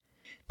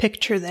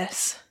Picture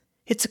this.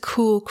 It's a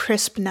cool,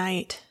 crisp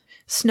night.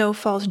 Snow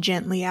falls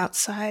gently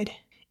outside.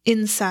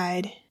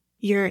 Inside,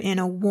 you're in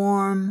a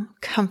warm,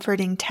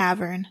 comforting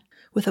tavern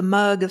with a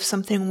mug of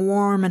something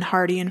warm and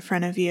hearty in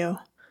front of you,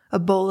 a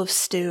bowl of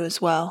stew as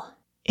well.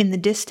 In the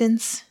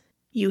distance,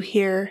 you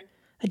hear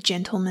a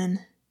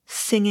gentleman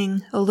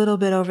singing a little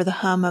bit over the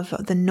hum of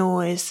the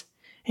noise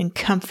and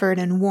comfort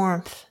and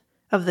warmth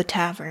of the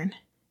tavern.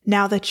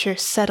 Now that you're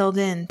settled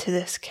into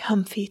this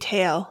comfy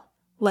tale,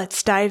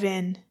 let's dive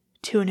in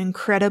to an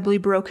incredibly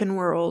broken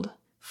world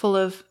full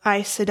of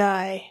Aes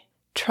Sedai,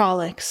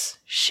 Trollocs,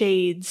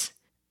 shades,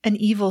 an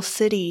evil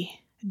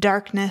city,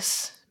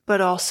 darkness, but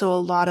also a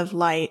lot of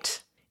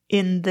light.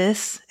 In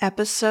this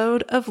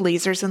episode of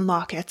Lasers and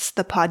Lockets,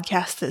 the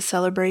podcast that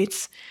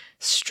celebrates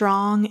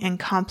strong and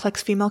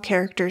complex female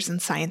characters in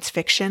science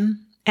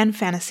fiction and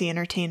fantasy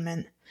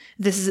entertainment.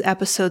 This is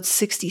episode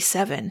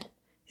 67.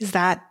 Is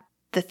that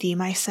the theme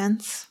I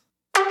sense?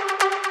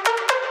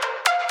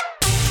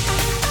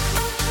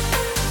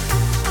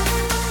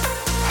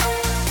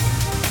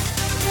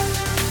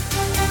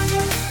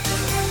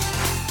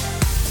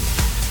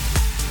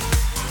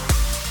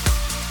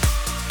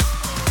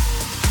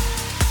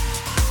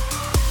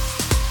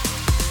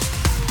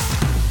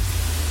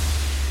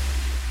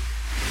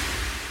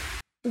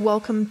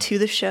 Welcome to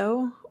the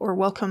show, or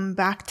welcome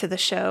back to the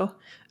show.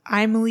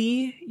 I'm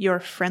Lee,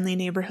 your friendly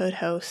neighborhood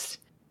host.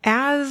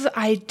 As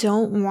I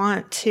don't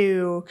want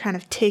to kind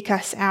of take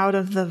us out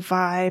of the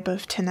vibe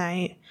of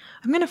tonight,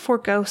 I'm going to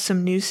forego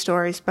some news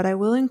stories, but I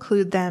will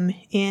include them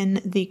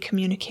in the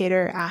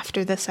communicator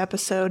after this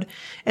episode,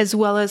 as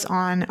well as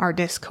on our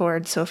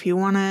Discord. So if you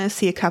want to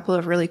see a couple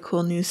of really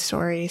cool news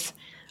stories,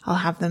 I'll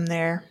have them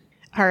there.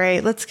 All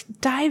right, let's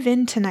dive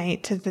in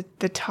tonight to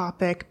the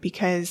topic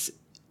because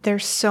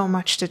there's so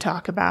much to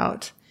talk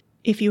about.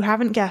 If you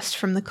haven't guessed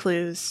from the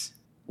clues,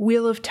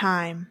 Wheel of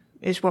Time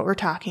is what we're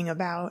talking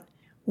about.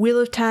 Wheel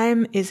of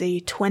Time is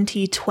a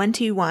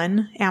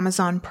 2021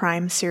 Amazon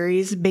Prime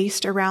series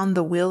based around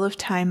the Wheel of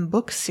Time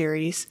book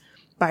series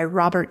by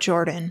Robert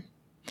Jordan.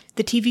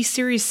 The TV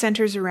series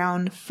centers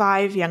around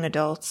 5 young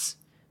adults,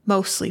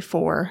 mostly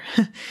 4,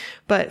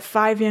 but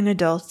 5 young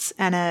adults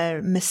and a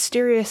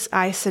mysterious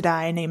Aes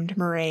Sedai named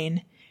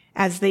Moiraine,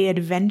 as they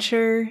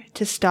adventure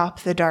to stop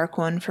the Dark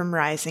One from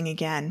rising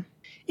again.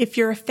 If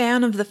you're a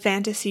fan of the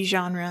fantasy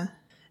genre,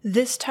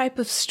 this type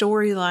of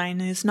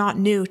storyline is not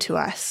new to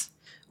us.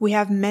 We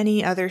have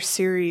many other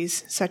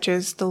series such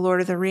as The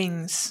Lord of the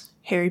Rings,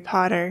 Harry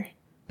Potter,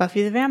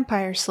 Buffy the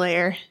Vampire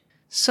Slayer,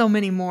 so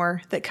many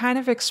more that kind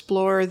of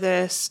explore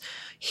this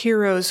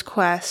hero's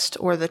quest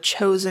or the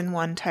chosen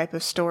one type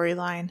of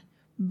storyline.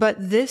 But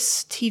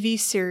this TV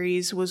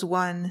series was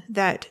one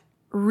that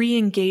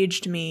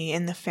re-engaged me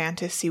in the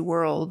fantasy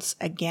worlds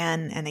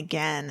again and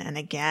again and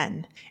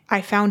again.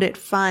 I found it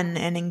fun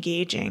and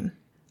engaging.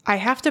 I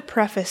have to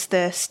preface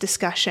this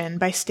discussion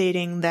by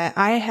stating that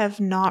I have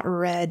not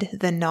read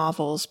the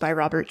novels by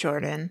Robert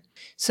Jordan,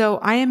 so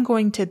I am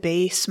going to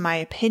base my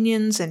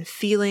opinions and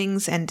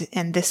feelings and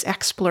this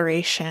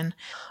exploration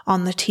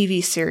on the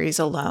TV series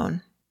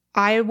alone.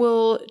 I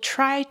will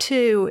try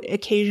to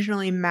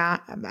occasionally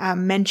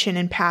mention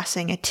in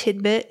passing a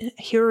tidbit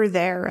here or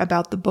there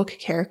about the book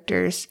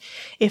characters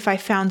if I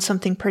found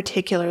something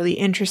particularly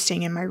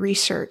interesting in my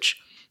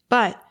research,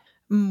 but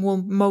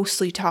we'll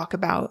mostly talk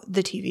about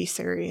the TV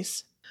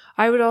series.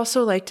 I would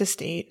also like to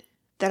state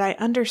that I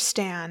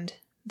understand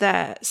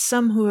that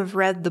some who have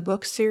read the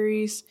book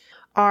series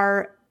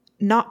are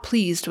not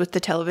pleased with the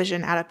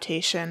television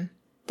adaptation.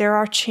 There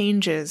are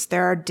changes,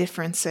 there are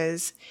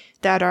differences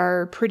that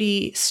are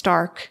pretty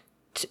stark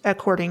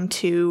according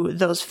to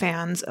those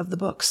fans of the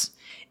books.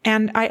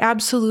 And I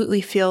absolutely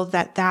feel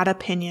that that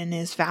opinion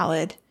is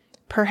valid.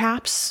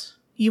 Perhaps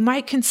you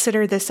might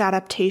consider this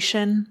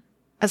adaptation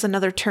as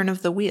another turn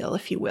of the wheel,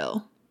 if you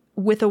will.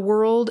 With a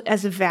world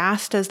as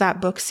vast as that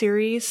book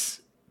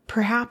series,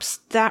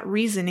 perhaps that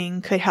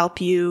reasoning could help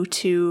you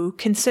to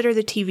consider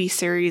the TV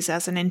series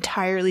as an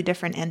entirely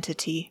different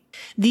entity.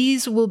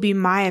 These will be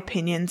my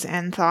opinions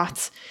and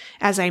thoughts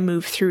as I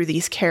move through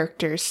these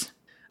characters.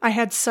 I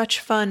had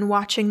such fun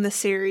watching the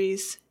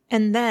series,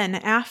 and then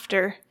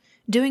after,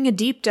 doing a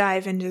deep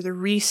dive into the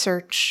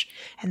research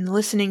and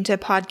listening to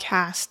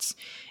podcasts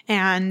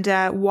and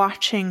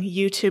watching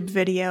YouTube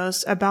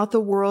videos about the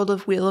world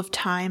of Wheel of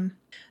Time.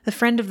 The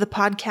friend of the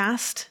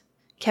podcast,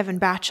 Kevin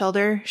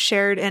Batchelder,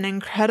 shared an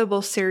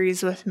incredible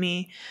series with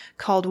me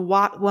called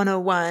WOT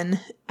 101,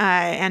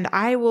 and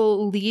I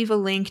will leave a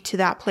link to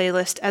that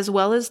playlist as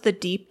well as the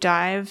deep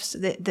dives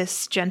that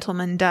this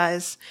gentleman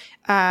does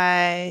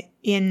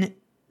in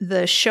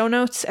the show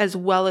notes as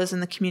well as in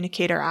the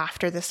communicator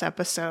after this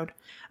episode.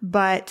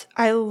 But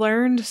I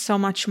learned so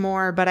much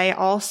more, but I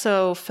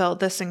also felt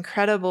this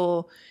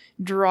incredible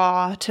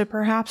draw to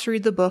perhaps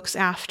read the books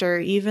after,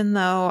 even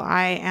though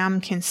I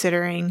am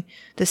considering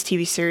this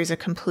TV series a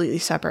completely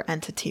separate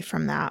entity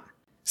from that.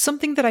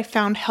 Something that I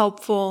found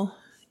helpful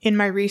in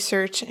my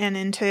research and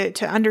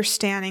into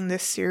understanding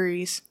this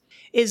series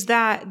is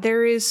that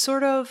there is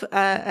sort of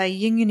a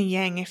yin and a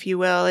yang, if you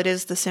will. It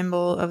is the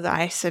symbol of the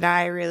Aes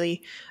Sedai,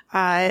 really,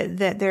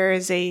 that there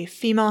is a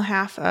female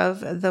half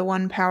of the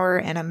One Power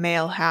and a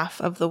male half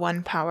of the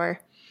One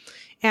Power.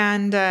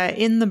 And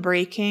in the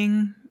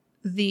breaking,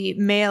 the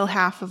male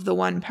half of the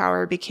One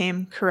Power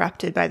became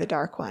corrupted by the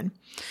Dark One.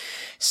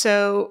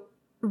 So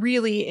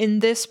really, in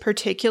this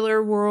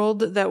particular world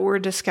that we're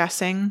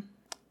discussing,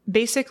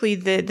 basically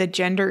the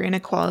gender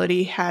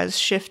inequality has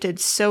shifted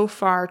so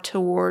far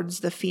towards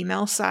the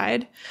female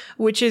side,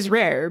 which is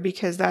rare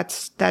because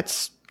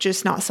that's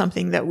just not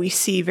something that we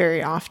see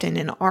very often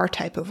in our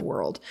type of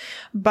world.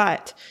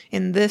 But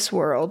in this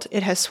world,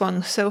 it has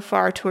swung so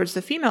far towards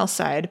the female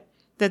side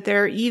that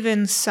there are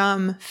even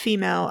some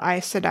female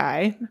Aes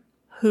Sedai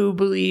who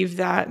believe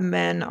that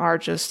men are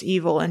just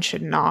evil and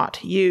should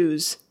not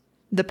use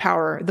the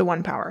power, the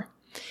One Power.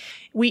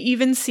 We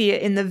even see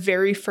it in the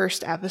very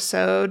first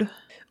episode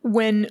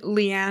when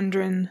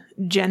Liandrin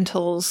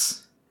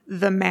gentles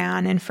the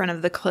man in front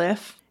of the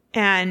cliff,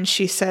 and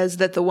she says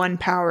that the One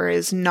Power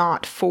is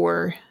not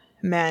for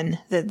men,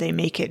 that they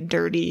make it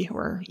dirty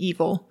or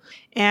evil.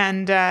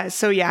 And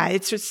so yeah,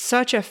 it's just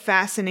such a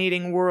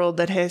fascinating world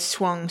that has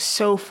swung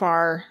so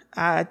far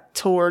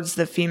towards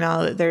the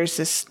female that there's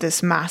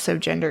this massive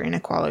gender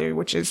inequality,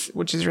 which is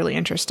really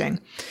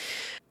interesting.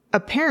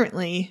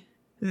 Apparently,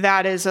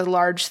 that is a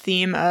large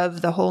theme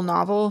of the whole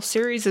novel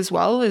series as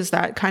well, is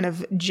that kind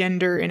of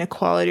gender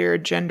inequality or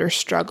gender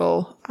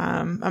struggle,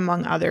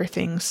 among other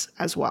things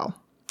as well.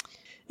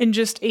 In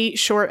just 8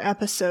 short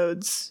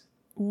episodes,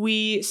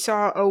 we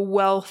saw a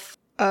wealth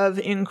of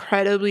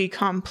incredibly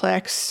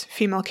complex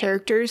female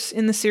characters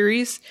in the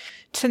series.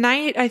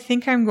 Tonight, I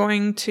think I'm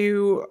going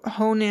to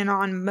hone in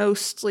on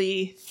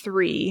mostly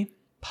 3.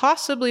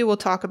 Possibly we'll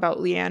talk about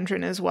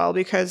Liandrin as well,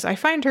 because I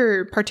find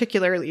her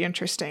particularly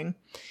interesting.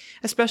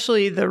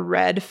 Especially the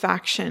red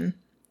faction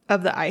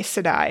of the Aes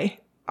Sedai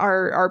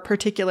are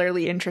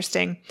particularly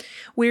interesting.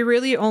 We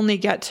really only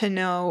get to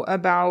know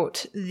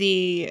about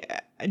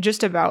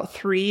just about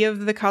 3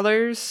 of the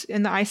colors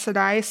in the Aes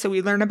Sedai. So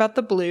we learn about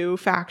the blue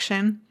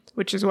faction,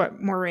 which is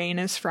what Moiraine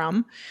is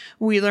from.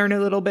 We learn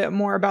a little bit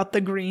more about the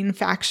green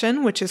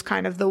faction, which is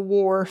kind of the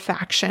war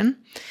faction.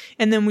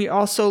 And then we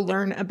also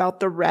learn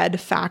about the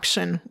red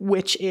faction,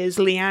 which is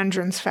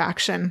Liandrin's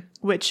faction,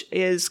 which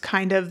is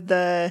kind of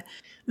the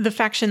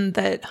faction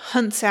that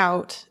hunts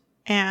out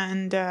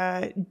and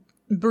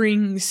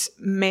brings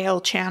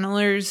male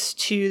channelers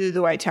to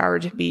the White Tower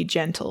to be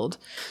gentled.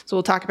 So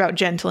we'll talk about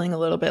gentling a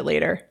little bit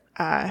later,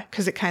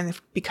 because it kind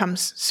of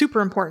becomes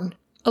super important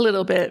a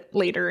little bit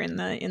later in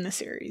the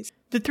series.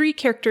 The 3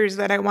 characters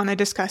that I want to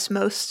discuss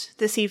most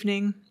this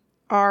evening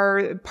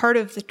are part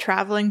of the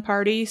traveling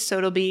party, so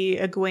it'll be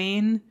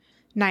Egwene,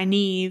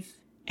 Nynaeve,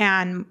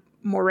 and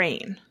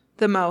Moiraine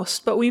the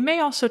most. But we may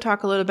also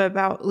talk a little bit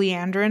about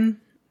Liandrin,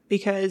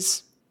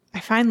 because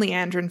I find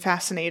Liandrin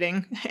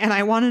fascinating, and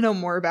I want to know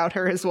more about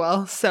her as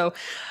well. So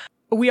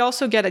we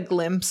also get a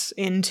glimpse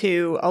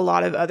into a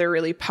lot of other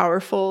really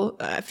powerful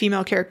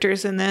female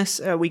characters in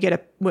this. We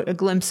get a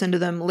glimpse into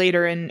them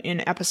later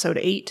in episode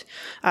 8,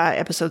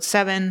 episode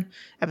 7,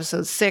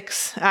 episode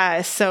 6.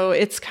 So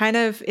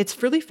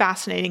it's really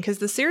fascinating, because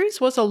the series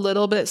was a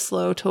little bit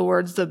slow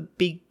towards the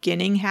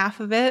beginning half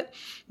of it,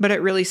 but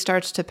it really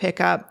starts to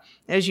pick up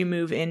as you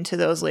move into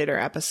those later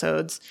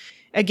episodes.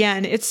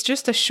 Again, it's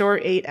just a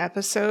short 8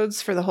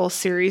 episodes for the whole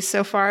series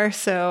so far,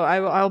 so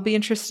I'll be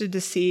interested to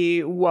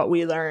see what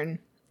we learn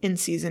in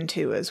season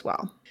 2 as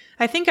well.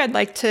 I think I'd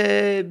like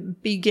to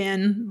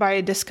begin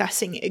by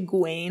discussing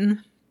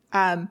Egwene.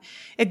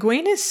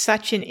 Egwene is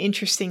such an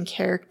interesting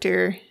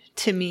character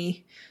to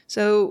me.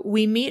 So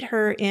we meet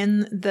her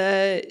in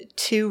the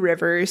Two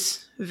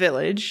Rivers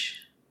village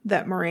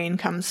that Moiraine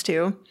comes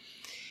to,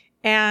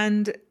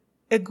 and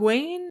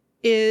Egwene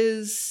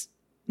is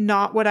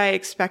not what I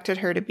expected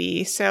her to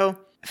be. So,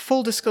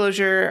 full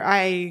disclosure,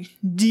 I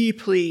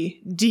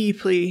deeply,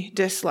 deeply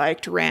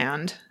disliked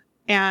Rand.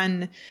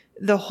 And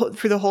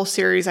through the whole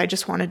series, I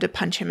just wanted to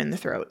punch him in the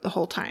throat the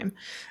whole time.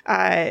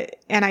 And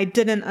I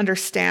didn't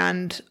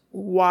understand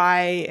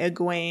why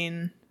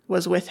Egwene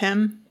was with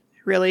him,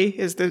 really,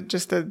 is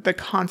the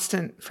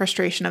constant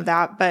frustration of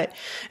that. But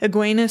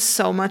Egwene is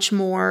so much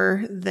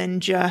more than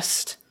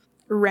just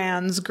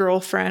Rand's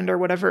girlfriend or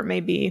whatever it may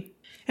be.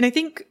 And I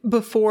think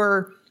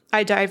before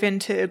I dive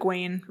into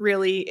Egwene,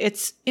 really,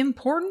 it's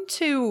important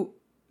to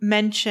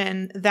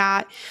mention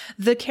that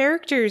the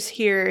characters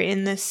here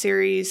in this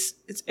series,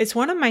 it's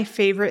one of my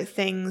favorite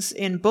things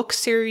in book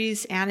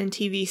series and in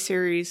TV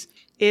series,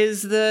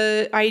 is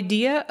the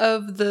idea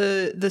of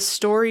the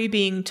story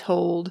being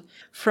told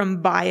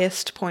from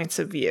biased points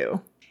of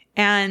view.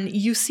 And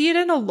you see it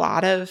in a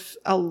lot of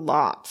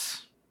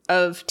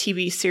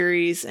TV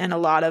series and a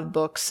lot of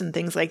books and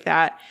things like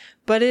that.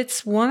 But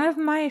it's one of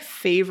my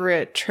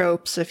favorite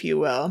tropes, if you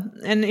will.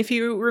 And if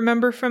you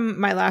remember from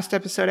my last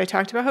episode, I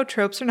talked about how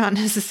tropes are not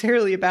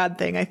necessarily a bad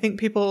thing. I think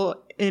people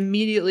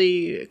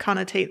immediately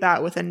connotate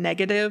that with a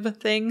negative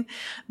thing.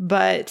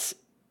 But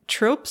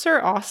tropes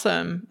are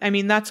awesome. I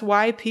mean, that's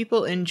why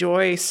people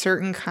enjoy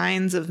certain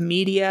kinds of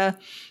media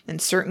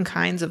and certain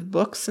kinds of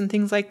books and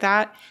things like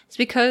that. It's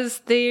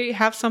because they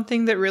have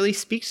something that really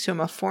speaks to them,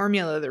 a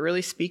formula that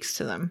really speaks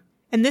to them.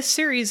 And this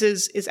series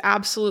is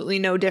absolutely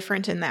no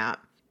different in that.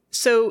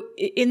 So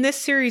in this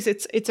series,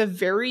 it's a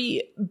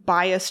very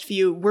biased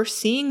view. We're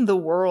seeing the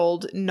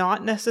world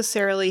not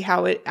necessarily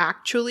how it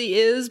actually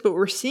is, but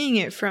we're seeing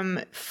it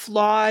from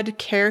flawed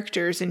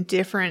characters in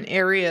different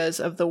areas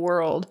of the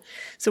world.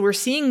 So we're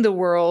seeing the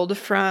world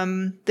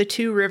from the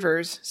two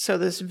rivers. So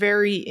this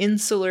very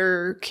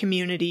insular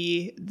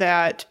community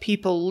that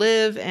people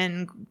live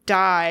and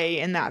die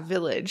in that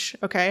village.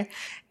 Okay.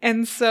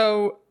 And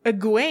so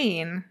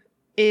Egwene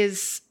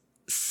is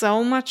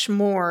so much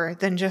more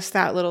than just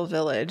that little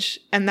village.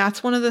 And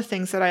that's one of the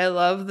things that I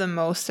love the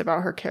most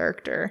about her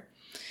character.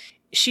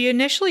 She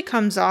initially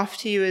comes off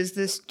to you as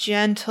this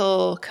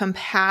gentle,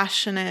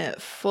 compassionate,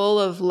 full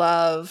of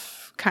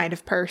love kind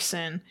of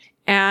person.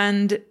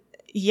 And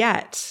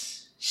yet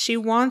she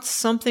wants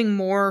something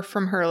more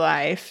from her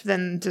life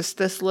than just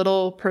this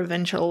little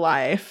provincial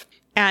life.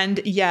 And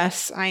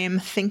yes, I am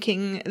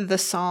thinking the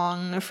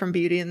song from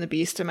Beauty and the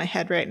Beast in my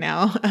head right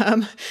now.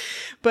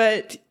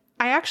 But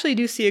I actually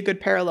do see a good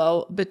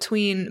parallel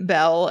between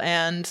Belle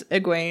and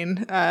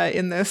Egwene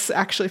in this,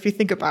 actually, if you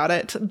think about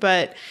it.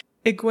 But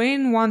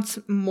Egwene wants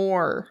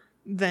more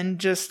than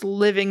just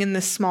living in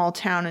this small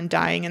town and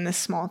dying in this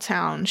small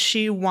town.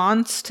 She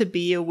wants to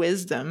be a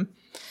wisdom.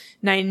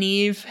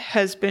 Nynaeve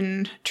has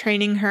been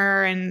training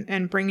her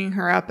and bringing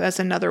her up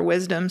as another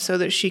wisdom so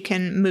that she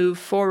can move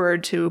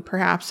forward to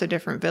perhaps a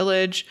different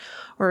village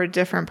or a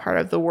different part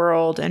of the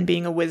world and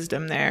being a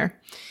wisdom there.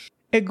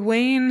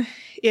 Egwene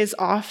is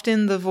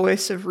often the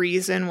voice of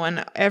reason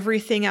when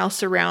everything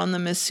else around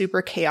them is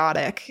super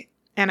chaotic.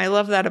 And I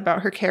love that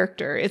about her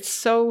character. It's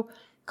so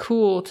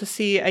cool to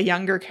see a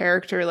younger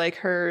character like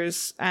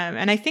hers.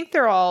 And I think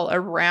they're all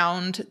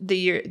around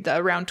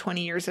around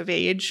 20 years of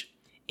age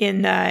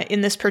in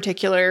this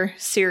particular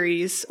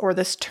series, or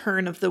this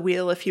turn of the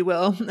wheel, if you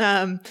will.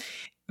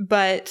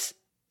 But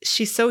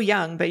she's so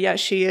young, but yet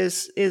she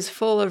is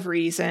full of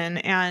reason.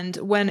 And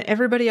when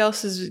everybody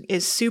else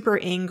is super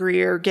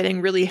angry or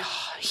getting really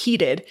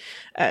heated,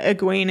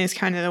 Egwene is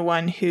kind of the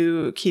one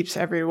who keeps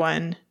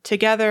everyone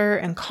together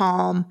and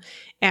calm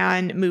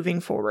and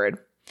moving forward.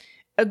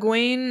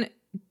 Egwene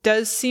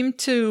does seem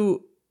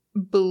to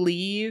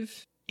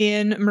believe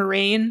in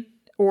Moiraine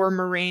or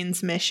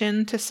Moiraine's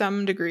mission to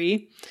some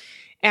degree.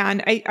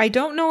 And I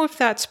don't know if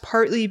that's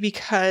partly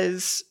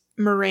because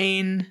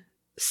Moiraine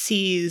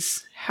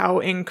sees how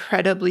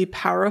incredibly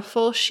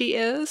powerful she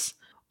is,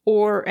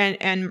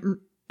 and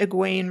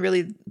Egwene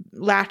really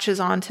latches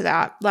onto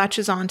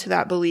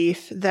that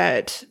belief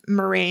that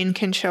Moiraine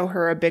can show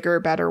her a bigger,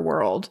 better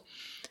world.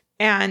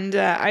 And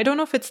I don't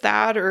know if it's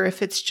that or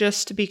if it's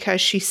just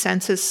because she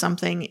senses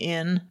something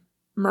in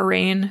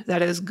Moiraine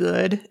that is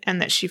good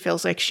and that she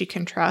feels like she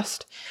can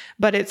trust.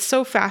 But it's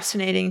so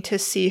fascinating to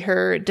see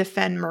her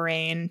defend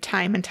Moiraine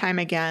time and time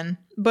again,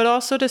 but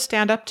also to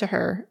stand up to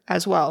her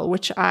as well,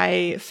 which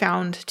I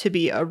found to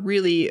be a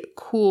really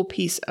cool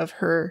piece of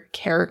her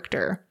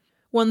character.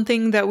 One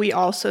thing that we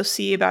also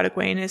see about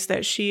Egwene is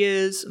that she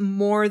is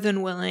more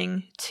than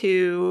willing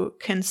to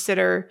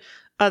consider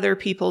other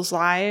people's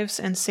lives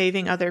and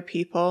saving other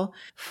people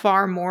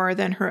far more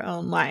than her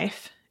own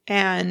life.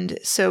 And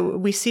so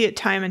we see it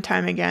time and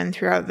time again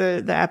throughout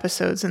the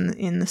episodes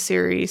in the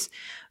series.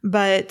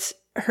 But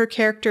her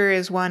character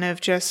is one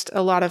of just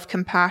a lot of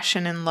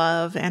compassion and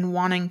love and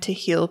wanting to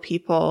heal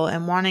people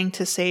and wanting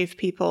to save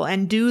people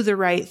and do the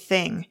right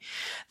thing.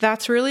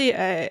 That's really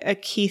a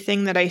key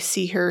thing that I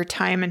see her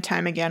time and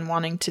time again,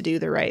 wanting to do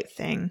the right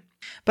thing.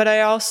 But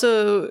I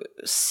also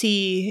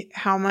see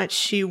how much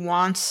she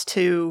wants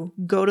to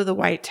go to the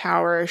White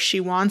Tower. She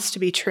wants to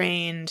be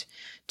trained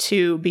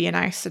to be an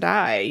Aes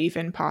Sedai,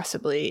 even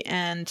possibly.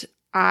 And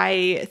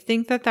I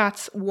think that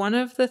that's one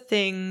of the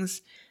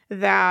things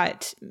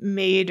that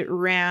made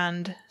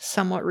Rand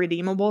somewhat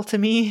redeemable to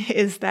me,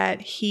 is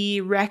that he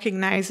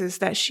recognizes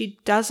that she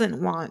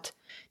doesn't want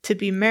to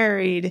be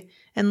married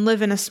and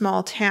live in a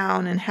small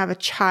town and have a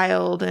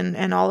child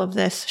and all of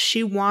this.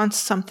 She wants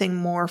something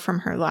more from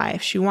her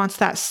life. She wants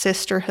that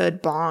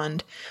sisterhood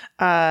bond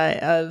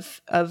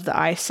of the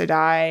Aes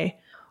Sedai,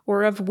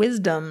 or of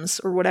wisdoms,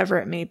 or whatever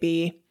it may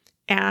be.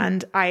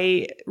 And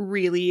I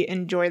really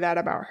enjoy that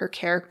about her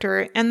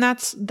character. And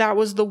that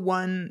was the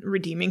one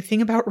redeeming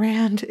thing about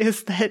Rand,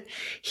 is that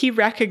he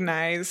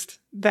recognized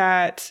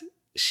that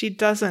she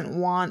doesn't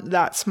want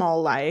that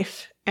small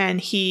life, and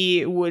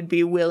he would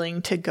be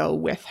willing to go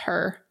with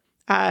her,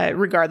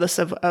 regardless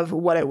of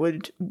what it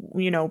would,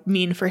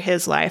 mean for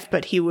his life,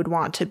 but he would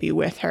want to be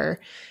with her.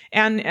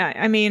 And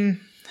I mean,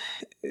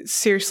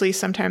 seriously,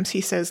 sometimes he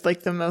says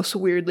like the most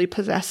weirdly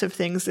possessive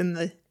things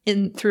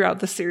throughout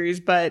the series,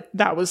 but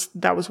that was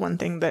one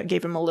thing that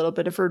gave him a little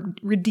bit of a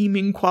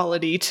redeeming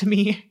quality to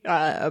me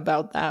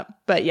about that.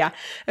 But yeah,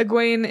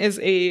 Egwene is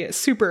a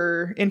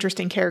super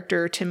interesting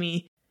character to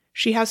me.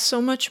 She has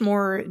so much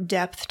more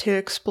depth to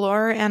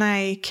explore, and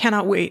I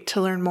cannot wait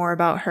to learn more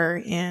about her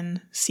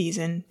in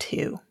season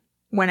 2,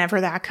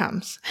 whenever that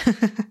comes.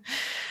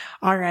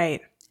 All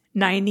right,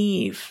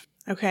 Nynaeve.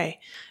 Okay,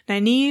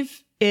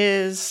 Nynaeve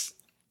is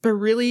a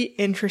really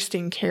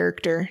interesting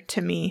character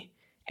to me.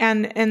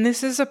 And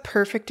this is a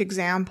perfect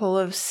example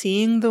of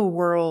seeing the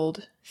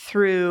world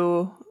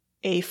through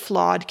a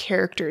flawed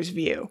character's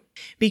view.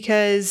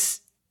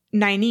 Because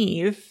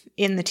Nynaeve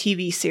in the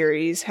TV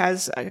series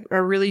has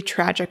a really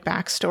tragic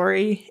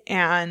backstory,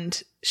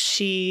 and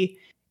she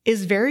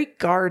is very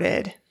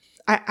guarded.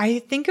 I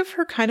think of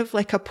her kind of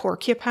like a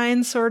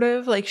porcupine, sort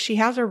of. Like, she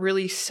has a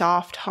really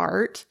soft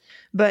heart,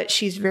 but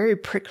she's very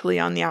prickly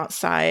on the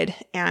outside,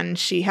 and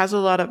she has a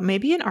lot of,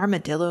 maybe an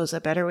armadillo is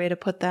a better way to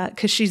put that,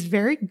 because she's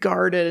very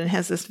guarded and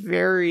has this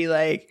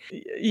very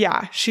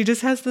she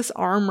just has this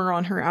armor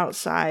on her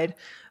outside.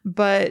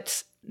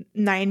 But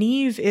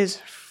Nynaeve is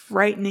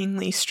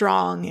frighteningly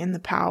strong in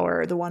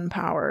the one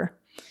power.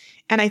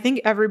 And I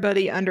think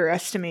everybody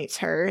underestimates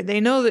her. They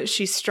know that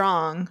she's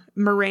strong.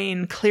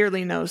 Moiraine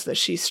clearly knows that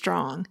she's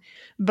strong.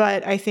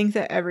 But I think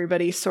that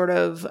everybody sort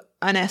of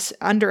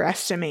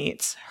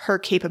underestimates her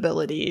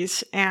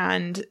capabilities.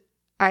 And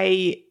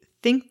I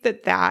think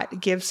that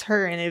gives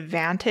her an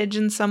advantage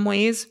in some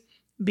ways,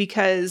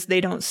 because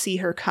they don't see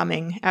her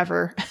coming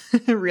ever,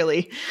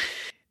 really.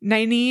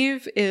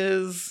 Nynaeve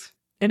is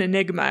an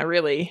enigma,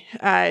 really.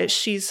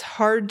 She's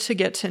hard to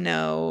get to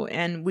know,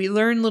 and we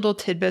learn little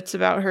tidbits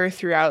about her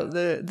throughout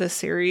the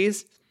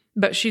series,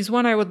 but she's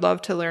one I would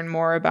love to learn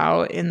more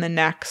about in the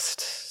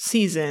next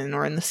season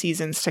or in the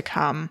seasons to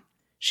come.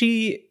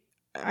 She,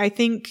 I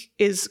think,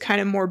 is kind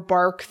of more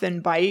bark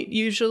than bite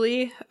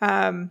usually,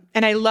 and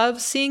I love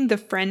seeing the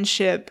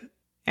friendship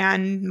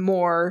and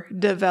more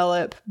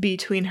develop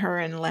between her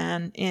and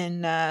Lan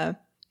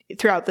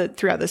throughout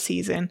the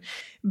season.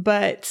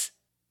 But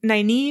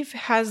Nynaeve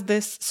has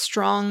this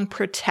strong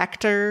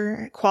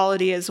protector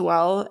quality as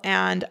well,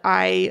 and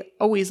I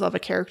always love a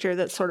character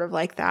that's sort of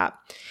like that.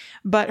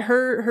 But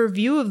her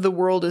view of the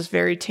world is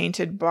very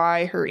tainted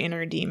by her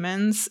inner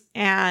demons,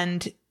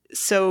 and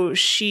so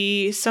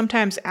she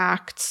sometimes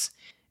acts...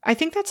 I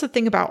think that's the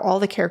thing about all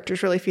the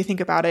characters, really, if you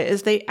think about it,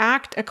 is they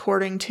act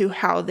according to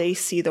how they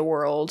see the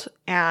world.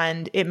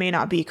 And it may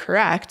not be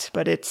correct,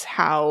 but it's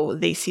how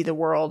they see the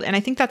world. And I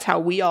think that's how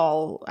we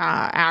all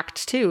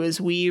act, too, is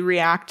we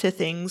react to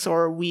things,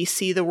 or we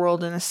see the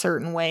world in a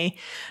certain way,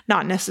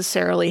 not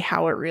necessarily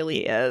how it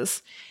really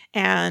is.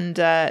 And,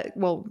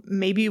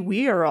 maybe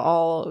we are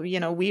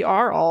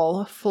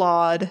all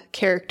flawed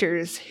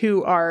characters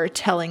who are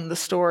telling the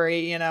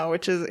story,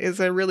 which is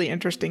a really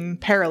interesting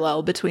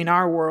parallel between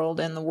our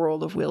world and the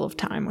world of Wheel of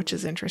Time, which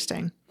is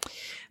interesting.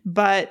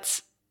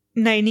 But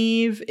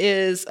Nynaeve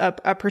is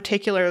a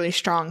particularly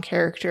strong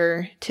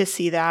character to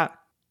see that.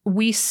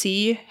 We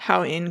see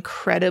how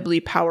incredibly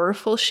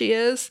powerful she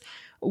is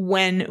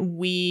when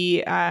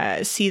we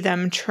see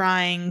them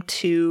trying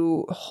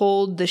to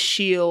hold the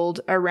shield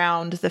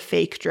around the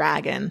fake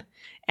dragon.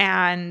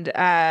 And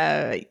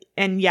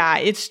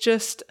it's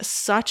just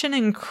such an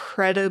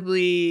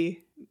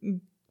incredibly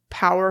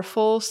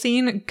powerful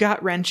scene,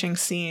 gut-wrenching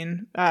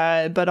scene,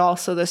 but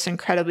also this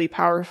incredibly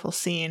powerful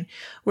scene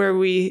where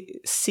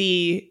we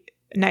see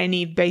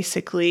Nynaeve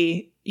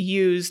basically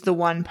use the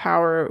one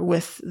power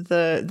with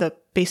the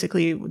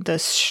basically the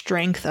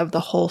strength of the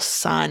whole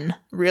sun,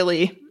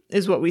 really,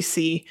 is what we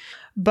see.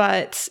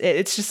 But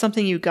it's just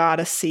something you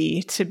gotta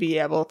see to be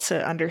able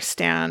to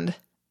understand.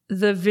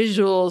 The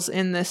visuals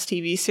in this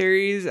TV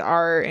series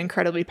are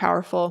incredibly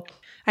powerful.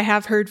 I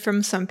have heard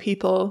from some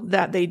people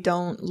that they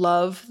don't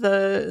love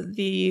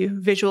the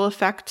visual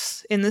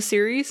effects in the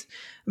series,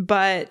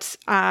 but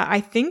I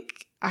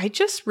think I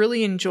just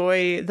really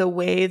enjoy the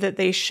way that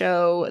they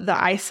show the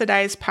Aes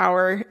Sedai's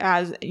power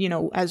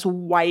as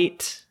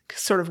white,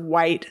 sort of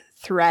white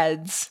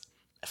threads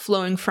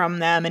flowing from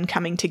them and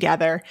coming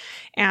together.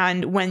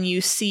 And when you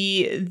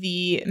see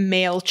the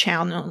male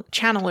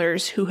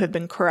channelers who have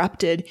been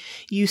corrupted,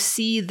 you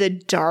see the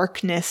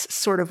darkness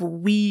sort of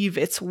weave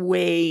its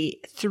way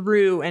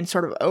through and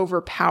sort of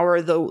overpower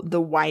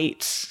the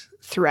white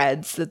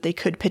threads that they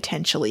could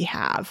potentially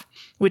have,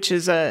 which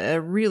is a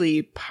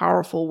really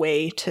powerful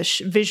way to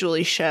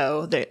visually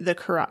show the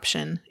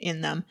corruption in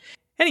them.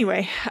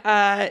 Anyway,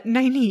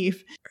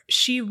 Nynaeve,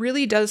 she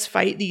really does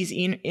fight these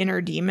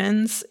inner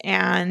demons,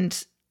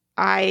 and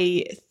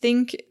I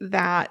think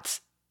that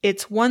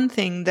it's one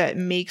thing that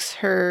makes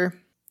her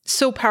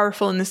so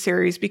powerful in the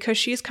series, because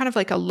she's kind of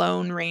like a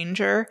lone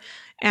ranger,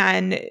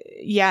 and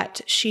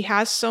yet she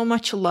has so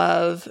much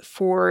love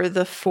for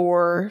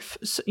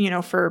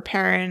for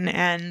Perrin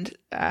and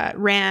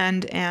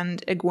Rand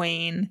and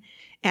Egwene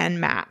and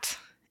Mat,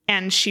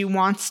 and she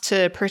wants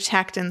to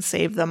protect and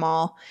save them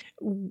all.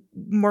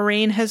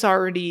 Moiraine has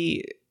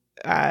already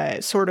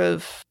sort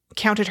of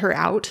counted her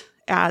out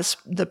as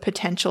the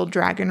potential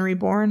Dragon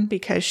Reborn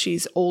because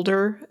she's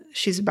older.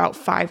 She's about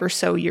 5 or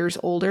so years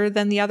older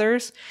than the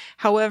others.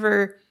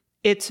 However,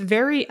 it's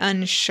very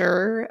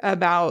unsure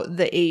about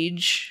the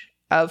age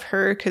of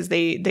her, because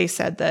they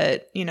said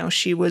that, you know,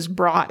 she was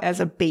brought as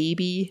a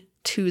baby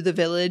to the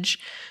village,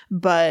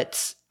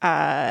 but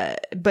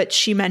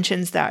she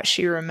mentions that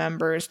she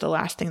remembers the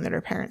last thing that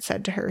her parents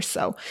said to her.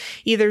 So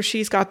either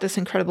she's got this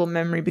incredible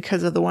memory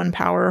because of the one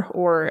power,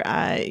 or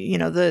you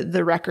know,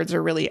 the records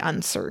are really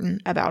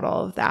uncertain about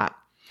all of that.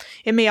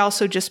 It may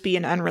also just be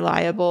an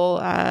unreliable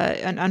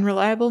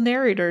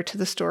narrator to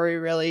the story,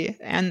 really.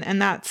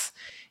 And that's,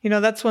 you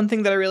know, that's one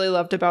thing that I really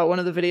loved about one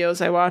of the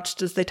videos I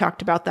watched, is they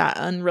talked about that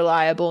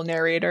unreliable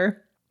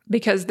narrator,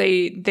 because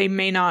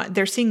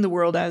they're seeing the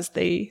world as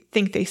they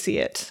think they see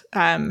it,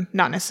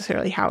 not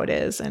necessarily how it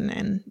is.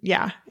 And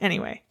yeah,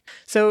 anyway.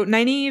 So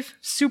Nynaeve,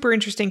 super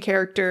interesting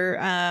character.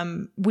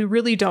 We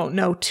really don't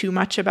know too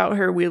much about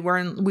her. We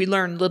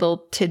learn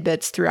little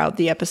tidbits throughout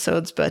the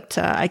episodes, but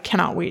I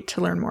cannot wait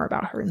to learn more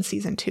about her in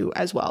season 2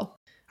 as well.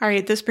 All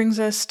right, this brings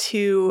us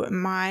to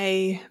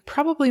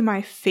probably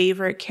my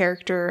favorite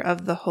character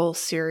of the whole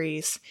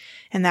series,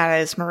 and that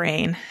is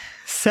Moiraine.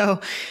 So,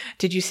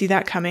 did you see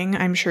that coming?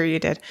 I'm sure you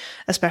did,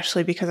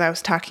 especially because I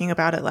was talking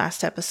about it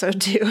last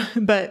episode too.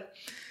 But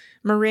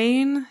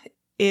Moiraine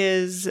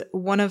is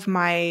one of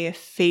my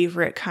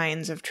favorite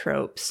kinds of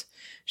tropes.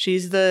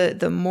 She's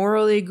the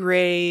morally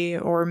gray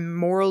or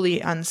morally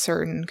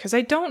uncertain, because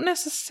I don't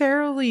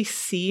necessarily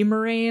see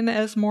Moiraine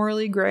as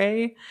morally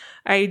gray.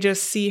 I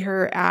just see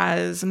her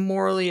as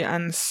morally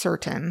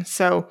uncertain.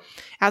 So,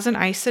 as an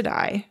Aes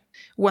Sedai,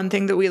 one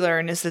thing that we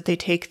learn is that they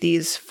take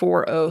these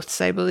 4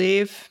 oaths, I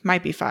believe.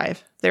 Might be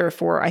 5. There are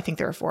 4. I think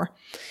there are 4.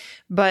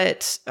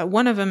 But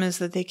one of them is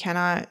that they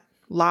cannot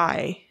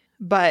lie.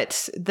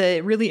 But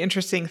the really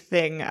interesting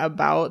thing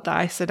about the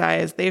Aes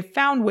Sedai is they've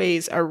found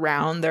ways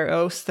around their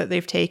oaths that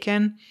they've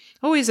taken.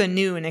 Always a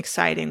new and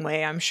exciting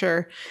way, I'm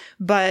sure.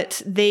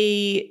 But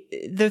the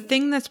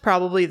thing that's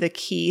probably the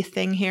key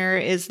thing here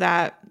is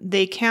that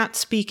they can't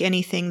speak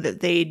anything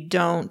that they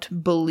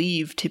don't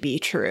believe to be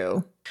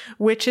true,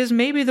 which is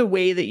maybe the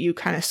way that you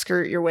kind of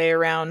skirt your way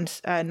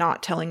around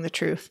not telling the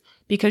truth,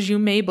 because you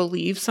may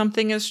believe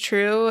something is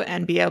true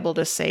and be able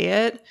to say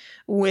it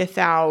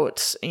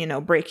without, you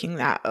know, breaking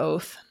that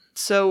oath.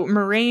 So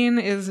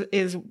Moiraine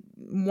is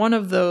one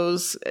of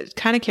those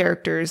kind of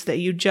characters that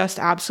you just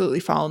absolutely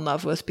fall in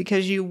love with,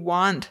 because you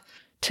want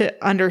to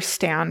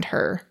understand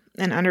her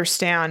and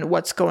understand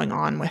what's going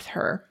on with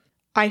her.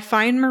 I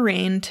find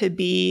Moiraine to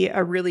be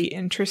a really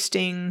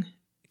interesting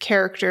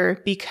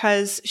character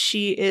because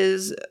she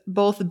is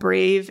both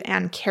brave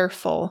and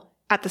careful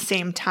at the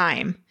same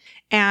time.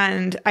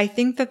 And I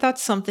think that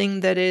that's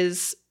something that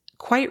is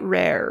quite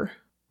rare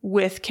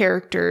with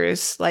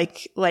characters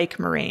like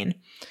Moiraine,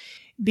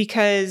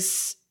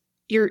 because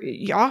you're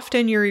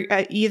often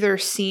either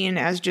seen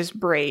as just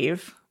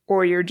brave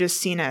or you're just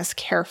seen as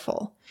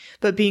careful.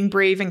 But being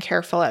brave and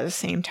careful at the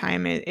same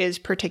time is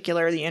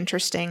particularly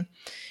interesting.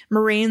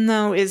 Moiraine,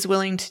 though, is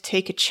willing to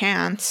take a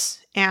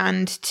chance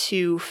and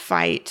to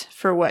fight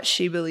for what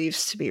she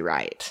believes to be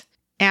right.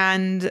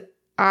 And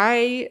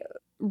I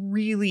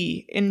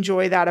really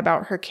enjoy that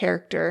about her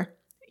character.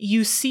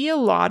 You see a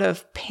lot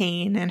of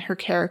pain in her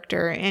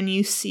character, and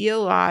you see a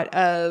lot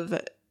of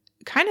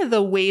kind of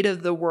the weight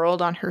of the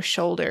world on her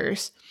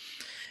shoulders.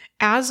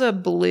 As a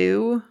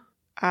blue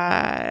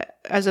Ajah,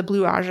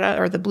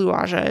 or the Blue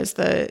Ajah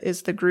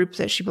is the group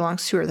that she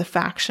belongs to, or the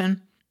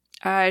faction.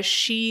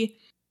 She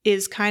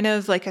is kind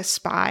of like a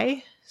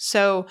spy.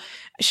 So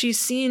she's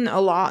seen a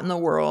lot in the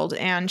world,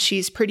 and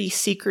she's pretty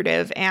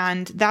secretive.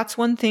 And that's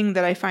one thing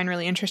that I find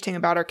really interesting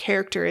about her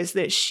character, is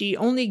that she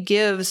only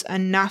gives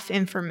enough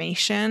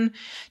information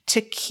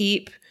to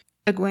keep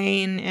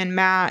Egwene and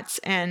Mats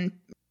and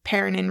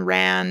Perrin and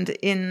Rand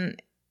and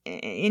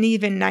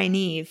even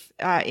Nynaeve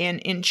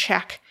in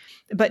check.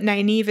 But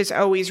Nynaeve is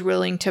always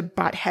willing to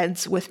butt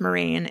heads with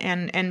Moiraine,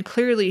 and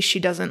clearly she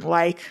doesn't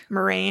like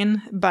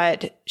Moiraine,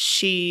 but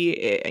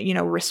she, you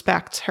know,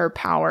 respects her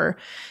power.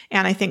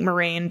 And I think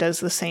Moiraine does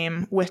the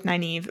same with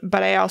Nynaeve.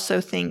 But I also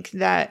think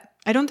that,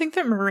 I don't think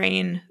that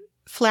Moiraine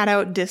flat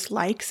out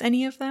dislikes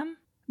any of them,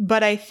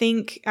 but I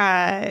think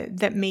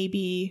that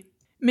maybe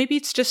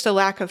it's just a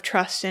lack of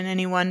trust in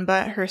anyone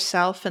but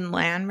herself and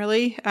Lan,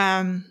 really.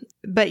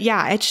 But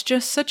yeah, it's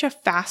just such a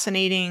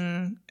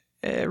fascinating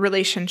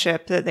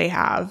relationship that they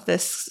have,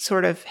 this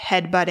sort of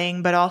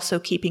headbutting, but also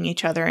keeping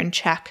each other in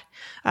check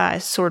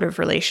sort of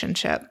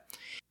relationship.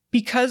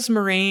 Because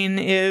Moiraine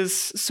is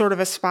sort of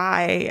a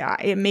spy,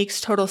 it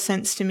makes total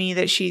sense to me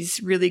that she's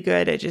really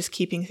good at just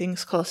keeping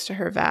things close to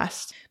her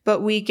vest.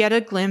 But we get a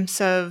glimpse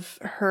of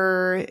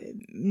her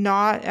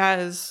not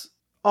as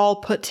all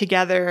put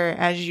together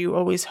as you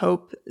always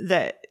hope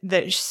that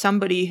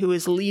somebody who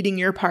is leading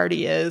your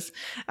party is.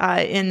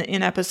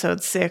 In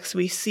episode 6,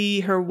 we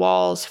see her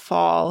walls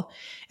fall,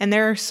 and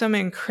there are some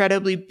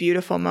incredibly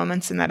beautiful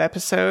moments in that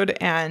episode.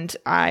 And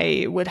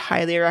I would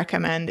highly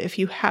recommend, if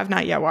you have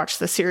not yet watched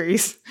the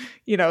series,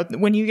 you know,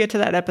 when you get to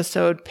that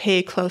episode,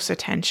 pay close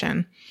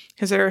attention,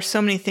 because there are so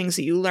many things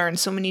that you learn,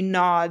 so many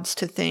nods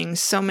to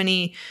things, so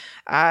many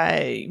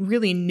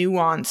really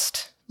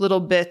nuanced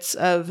little bits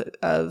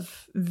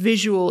of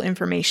visual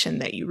information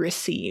that you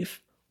receive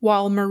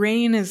While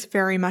Moraine is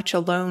very much a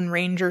Lone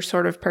Ranger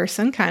sort of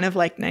person, kind of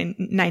like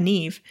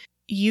Nynaeve,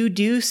 you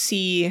do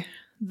see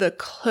the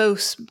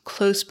close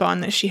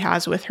bond that she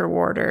has with her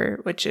warder,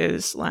 which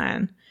is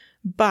Lan.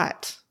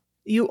 But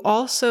you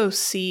also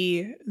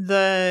see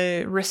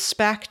the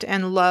respect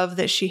and love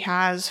that she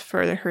has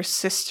for her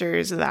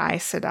sisters, the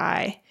Aes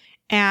Sedai.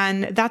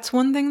 And that's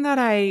one thing that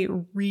I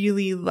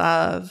really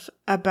love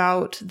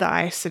about the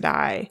Aes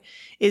Sedai,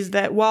 is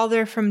that while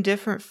they're from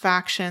different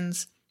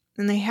factions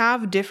and they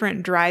have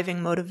different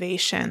driving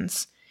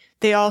motivations,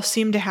 they all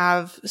seem to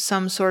have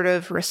some sort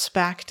of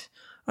respect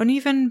and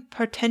even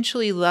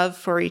potentially love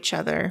for each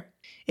other.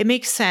 It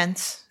makes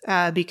sense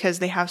because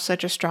they have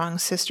such a strong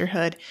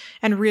sisterhood,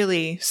 and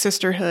really,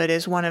 sisterhood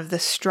is one of the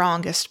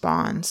strongest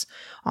bonds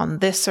on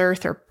this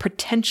earth or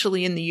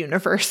potentially in the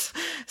universe.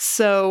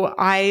 So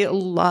I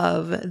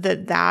love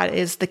that that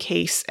is the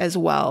case as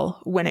well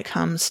when it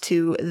comes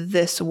to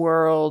this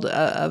world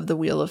of the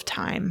Wheel of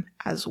Time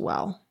as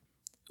well.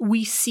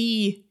 We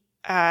see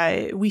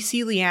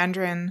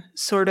Liandrin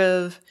sort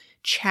of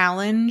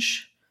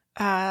challenge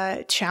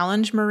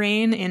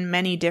Moraine in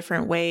many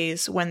different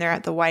ways when they're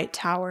at the White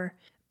Tower,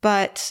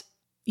 but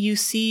you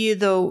see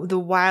the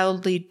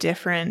wildly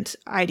different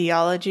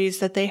ideologies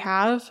that they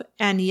have,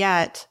 and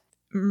yet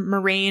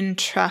Moraine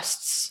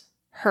trusts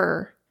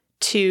her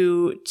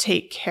to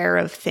take care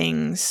of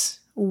things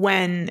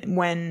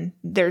when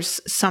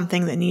there's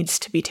something that needs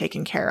to be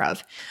taken care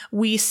of.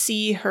 We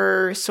see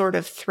her sort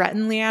of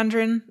threaten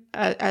Liandrin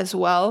as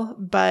well,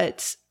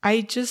 but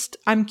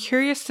I'm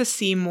curious to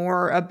see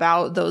more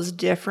about those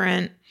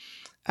different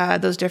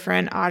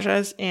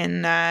Ajas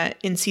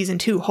in season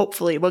 2.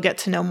 Hopefully we'll get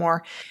to know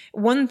more.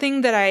 One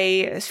thing that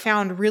I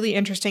found really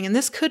interesting, and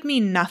this could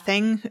mean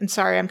nothing, and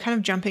sorry, I'm kind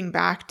of jumping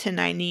back to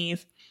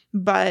Nynaeve,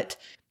 but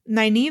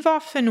Nynaeve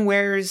often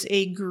wears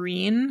a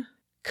green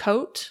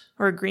coat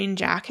or a green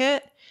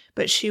jacket,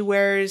 but she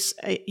wears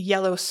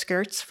yellow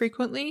skirts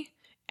frequently.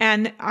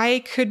 And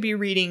I could be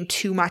reading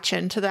too much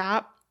into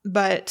that,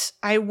 but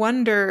I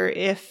wonder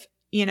if,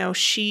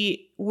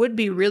 she would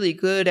be really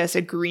good as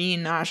a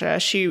green Aja.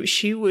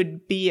 She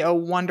would be a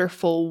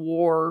wonderful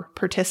war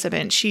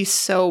participant. She's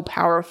so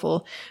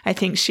powerful. I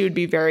think she would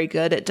be very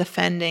good at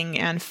defending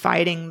and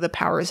fighting the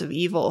powers of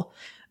evil.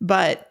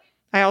 But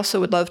I also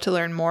would love to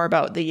learn more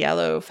about the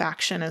Yellow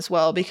faction as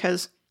well,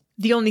 because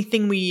the only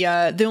thing we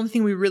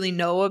really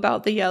know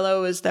about the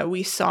Yellow is that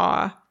we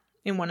saw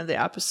in one of the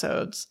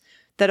episodes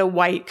that a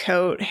white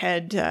coat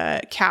had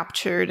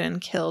captured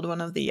and killed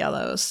one of the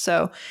Yellows.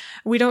 So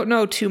we don't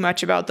know too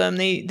much about them.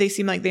 They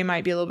seem like they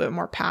might be a little bit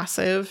more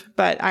passive,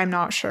 but I'm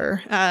not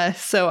sure.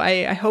 So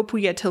I hope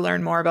we get to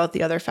learn more about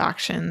the other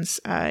factions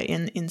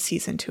in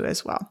season 2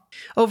 as well.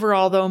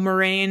 Overall, though,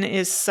 Moraine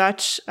is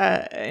such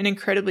an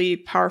incredibly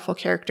powerful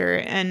character,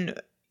 and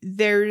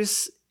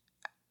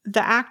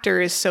the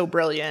actor is so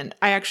brilliant.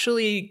 I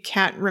actually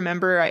can't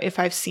remember if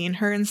I've seen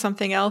her in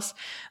something else,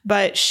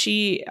 but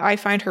I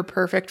find her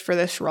perfect for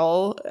this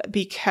role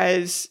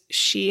because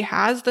she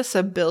has this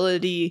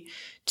ability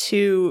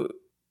to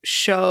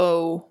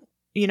show,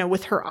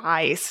 with her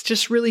eyes,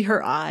 just really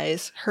her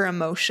eyes, her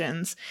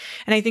emotions.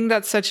 And I think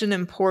that's such an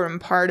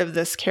important part of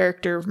this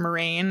character of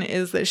Moraine,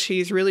 is that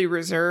she's really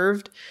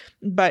reserved,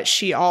 but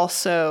she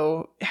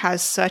also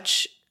has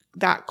such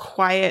that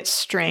quiet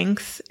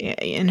strength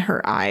in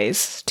her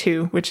eyes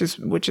too, which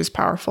is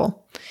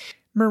powerful.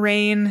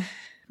 Moraine.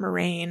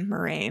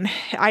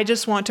 I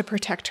just want to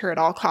protect her at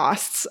all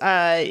costs.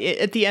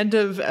 At the end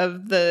of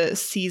the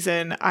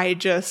season, I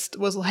just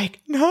was like,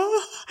 no.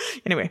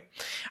 Anyway,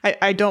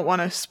 I don't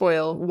want to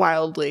spoil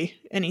wildly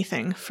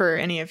anything for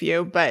any of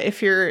you, but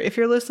if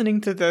you're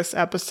listening to this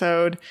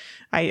episode,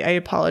 I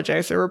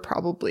apologize. There were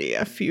probably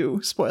a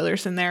few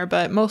spoilers in there,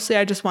 but mostly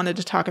I just wanted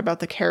to talk about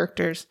the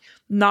characters,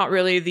 not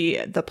really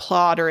the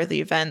plot or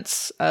the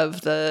events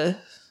of the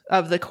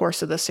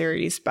course of the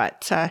series,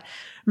 but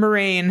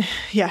Moraine,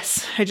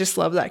 yes, I just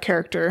love that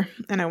character,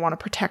 and I want to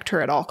protect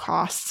her at all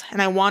costs,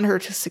 and I want her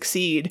to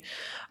succeed.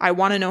 I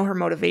want to know her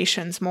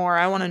motivations more.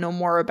 I want to know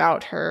more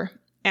about her.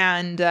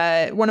 And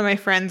one of my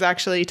friends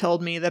actually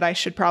told me that I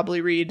should probably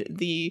read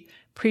the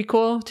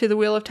prequel to the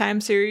Wheel of Time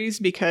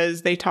series,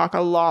 because they talk a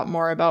lot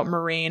more about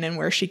Moraine and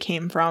where she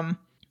came from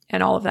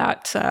and all of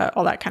that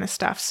kind of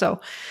stuff.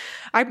 So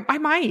I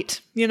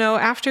might,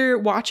 after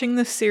watching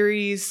the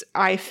series,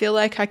 I feel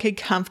like I could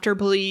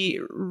comfortably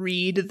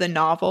read the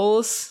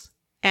novels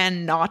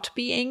and not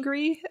be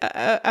angry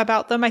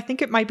about them. I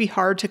think it might be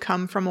hard to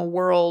come from a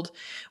world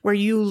where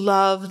you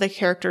love the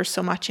characters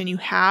so much and you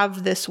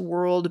have this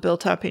world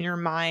built up in your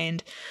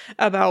mind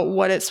about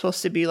what it's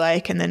supposed to be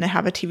like, and then to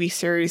have a TV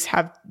series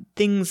have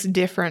things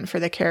different for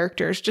the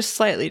characters, just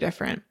slightly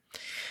different.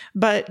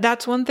 But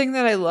that's one thing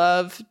that I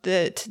love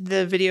that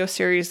the video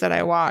series that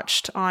I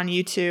watched on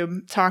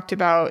YouTube talked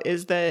about,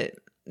 is that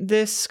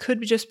this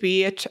could just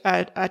be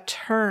a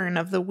turn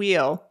of the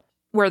wheel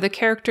where the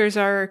characters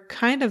are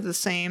kind of the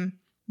same,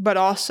 but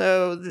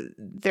also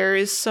there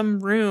is some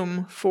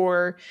room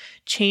for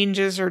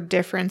changes or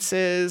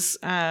differences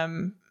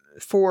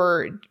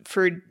for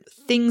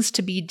things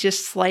to be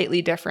just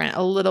slightly different,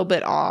 a little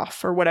bit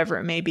off, or whatever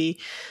it may be.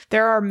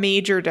 There are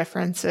major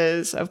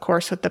differences, of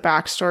course, with the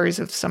backstories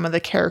of some of the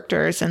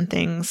characters and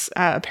things,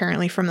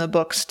 apparently from the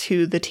books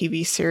to the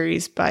TV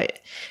series. But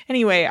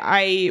anyway,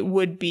 I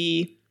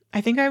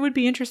think I would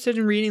be interested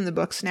in reading the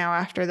books now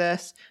after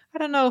this. I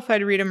don't know if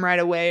I'd read them right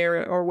away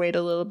or wait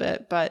a little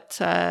bit, but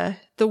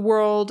the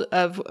world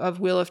of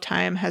Wheel of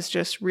Time has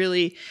just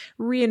really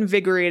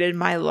reinvigorated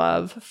my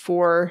love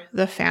for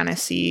the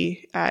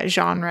fantasy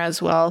genre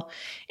as well.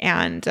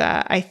 And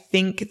I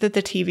think that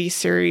the TV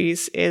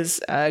series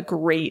is a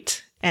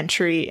great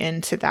entry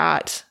into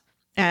that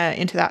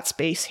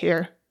space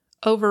here.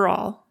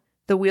 Overall,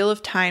 the Wheel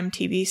of Time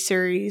TV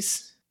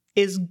series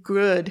is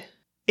good.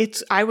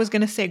 I was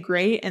going to say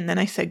great, and then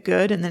I said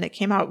good, and then it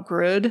came out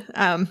good.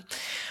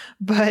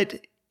 But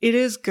it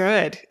is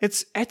good.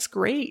 It's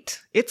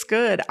great. It's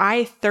good.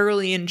 I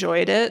thoroughly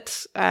enjoyed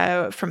it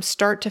from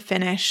start to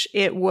finish.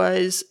 It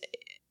was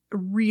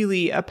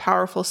really a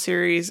powerful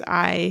series.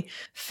 I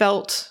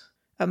felt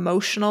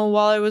emotional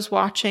while I was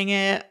watching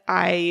it.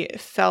 I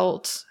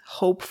felt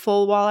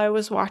hopeful while I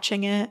was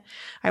watching it.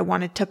 I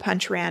wanted to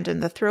punch Rand in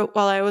the throat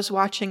while I was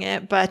watching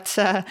it. But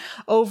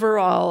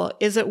overall,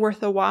 is it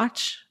worth a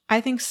watch? I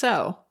think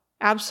so.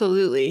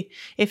 Absolutely.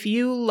 If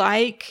you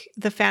like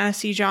the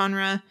fantasy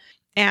genre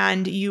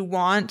and you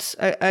want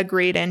a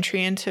great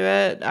entry into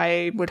it,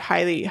 I would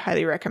highly,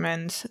 highly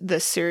recommend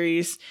this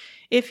series.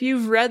 If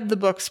you've read the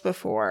books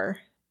before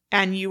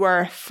and you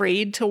are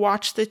afraid to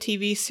watch the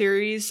TV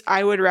series,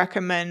 I would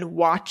recommend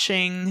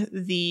watching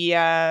the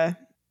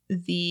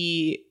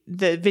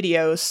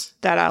videos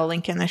that I'll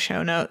link in the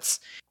show notes.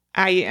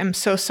 I am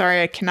so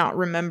sorry I cannot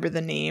remember the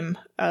name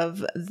of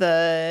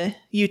the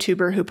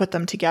YouTuber who put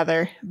them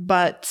together,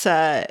 but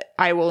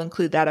I will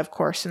include that, of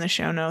course, in the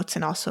show notes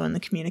and also in the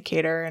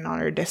communicator and on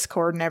our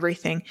Discord and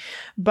everything.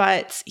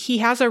 But he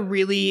has a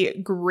really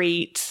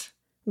great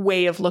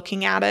way of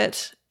looking at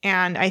it,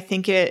 and I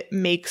think it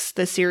makes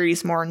the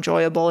series more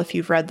enjoyable if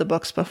you've read the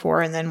books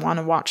before and then want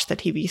to watch the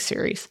TV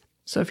series.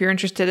 So if you're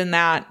interested in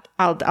that,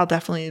 I'll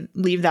definitely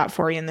leave that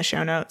for you in the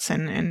show notes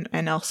and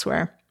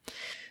elsewhere.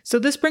 So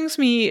this brings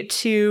me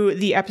to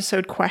the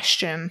episode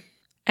question.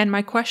 And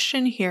my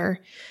question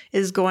here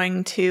is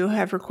going to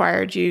have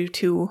required you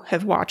to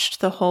have watched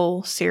the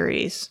whole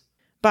series.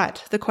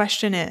 But the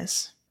question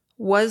is,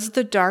 was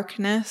the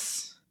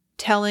darkness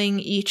telling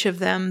each of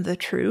them the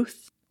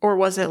truth, or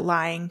was it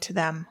lying to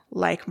them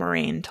like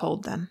Moiraine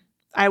told them?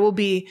 I will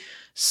be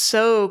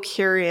so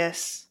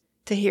curious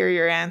to hear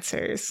your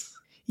answers.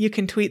 You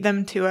can tweet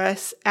them to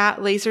us at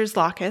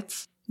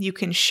LasersLockets. You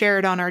can share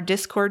it on our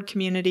Discord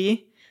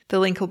community. The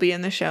link will be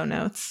in the show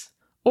notes.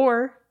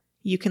 Or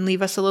you can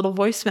leave us a little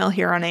voicemail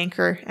here on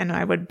Anchor, and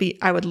I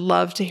would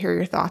love to hear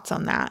your thoughts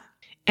on that.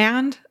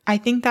 And I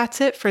think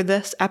that's it for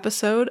this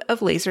episode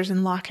of Lasers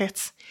and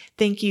Lockets.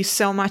 Thank you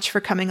so much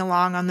for coming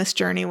along on this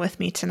journey with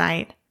me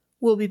tonight.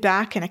 We'll be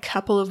back in a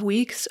couple of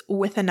weeks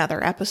with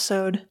another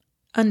episode.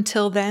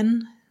 Until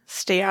then,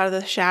 stay out of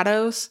the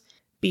shadows,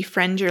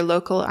 befriend your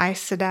local Aes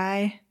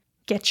Sedai,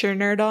 get your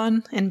nerd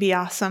on, and be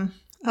awesome.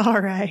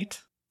 All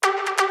right.